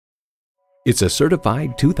It's a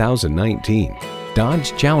certified 2019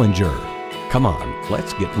 Dodge Challenger. Come on,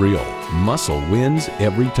 let's get real. Muscle wins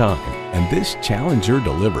every time, and this Challenger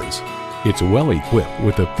delivers. It's well equipped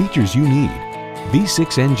with the features you need: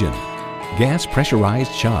 V6 engine, gas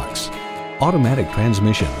pressurized shocks, automatic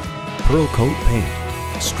transmission, Pearlcoat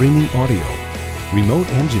paint, streaming audio, remote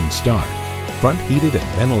engine start, front heated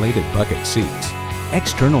and ventilated bucket seats,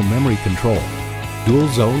 external memory control, dual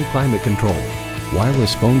zone climate control,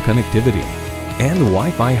 wireless phone connectivity, and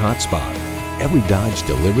Wi-Fi hotspot. Every Dodge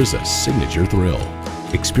delivers a signature thrill.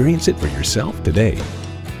 Experience it for yourself today.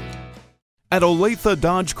 At Olathe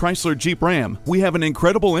Dodge Chrysler Jeep Ram, we have an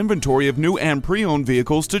incredible inventory of new and pre-owned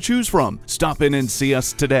vehicles to choose from. Stop in and see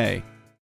us today.